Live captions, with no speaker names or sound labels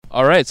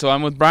All right, so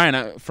I'm with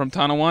Brian from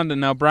Tonawanda.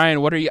 Now,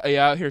 Brian, what are you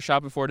out here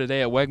shopping for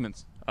today at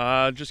Wegmans?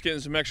 Just getting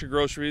some extra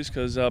groceries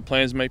because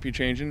plans might be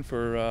changing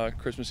for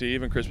Christmas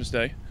Eve and Christmas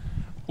Day.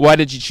 Why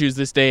did you choose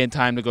this day and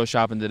time to go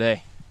shopping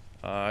today?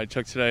 I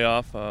took today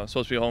off.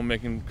 Supposed to be home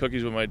making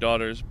cookies with my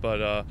daughters,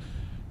 but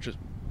just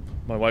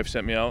my wife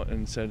sent me out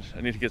and said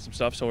I need to get some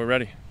stuff, so we're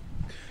ready.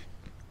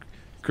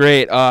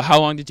 Great.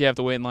 How long did you have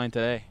to wait in line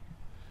today?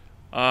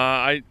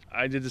 I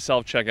did the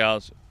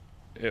self-checkouts.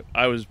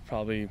 I was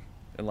probably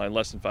in line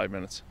less than 5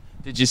 minutes.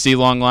 Did you see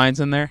long lines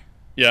in there?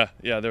 Yeah,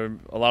 there were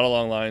a lot of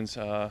long lines.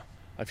 I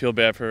feel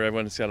bad for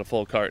everyone that's got a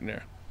full cart in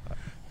there.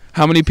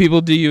 How many people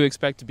do you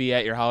expect to be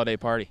at your holiday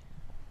party?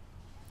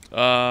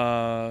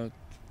 Probably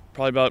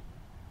about,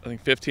 I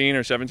think, 15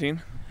 or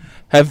 17.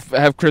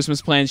 Have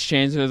Christmas plans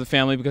changed for the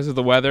family because of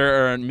the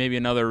weather, or maybe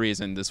another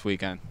reason this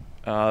weekend?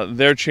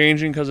 They're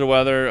changing because of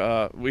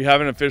weather. We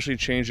haven't officially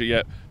changed it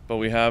yet, but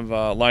we have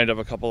lined up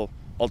a couple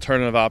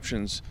alternative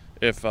options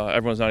if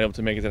everyone's not able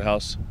to make it to the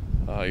house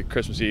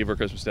Christmas Eve or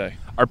Christmas Day.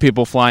 Are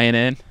people flying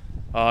in?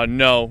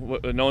 No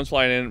one's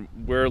flying in.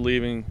 We're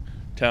leaving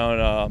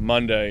town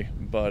Monday,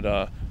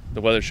 but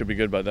the weather should be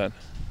good by then.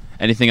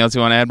 Anything else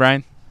you want to add,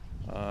 Brian?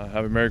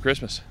 Have a Merry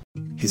Christmas.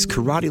 His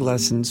karate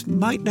lessons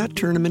might not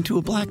turn him into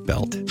a black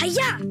belt.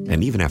 Hi-ya!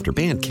 And even after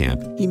band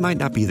camp, he might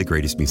not be the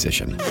greatest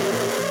musician.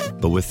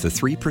 But with the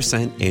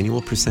 3%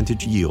 annual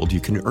percentage yield you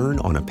can earn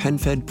on a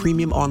PenFed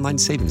premium online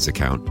savings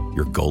account,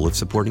 your goal of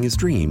supporting his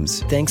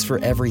dreams... Thanks for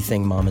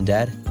everything, Mom and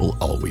Dad. ...will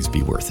always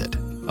be worth it.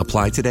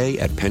 Apply today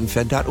at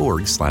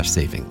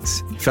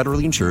PenFed.org/savings.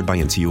 Federally insured by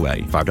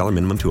NCUA. $5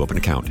 minimum to open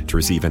account. To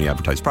receive any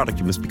advertised product,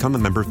 you must become a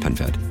member of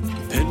PenFed.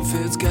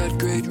 PenFed's got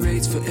great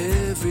rates for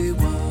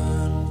everyone.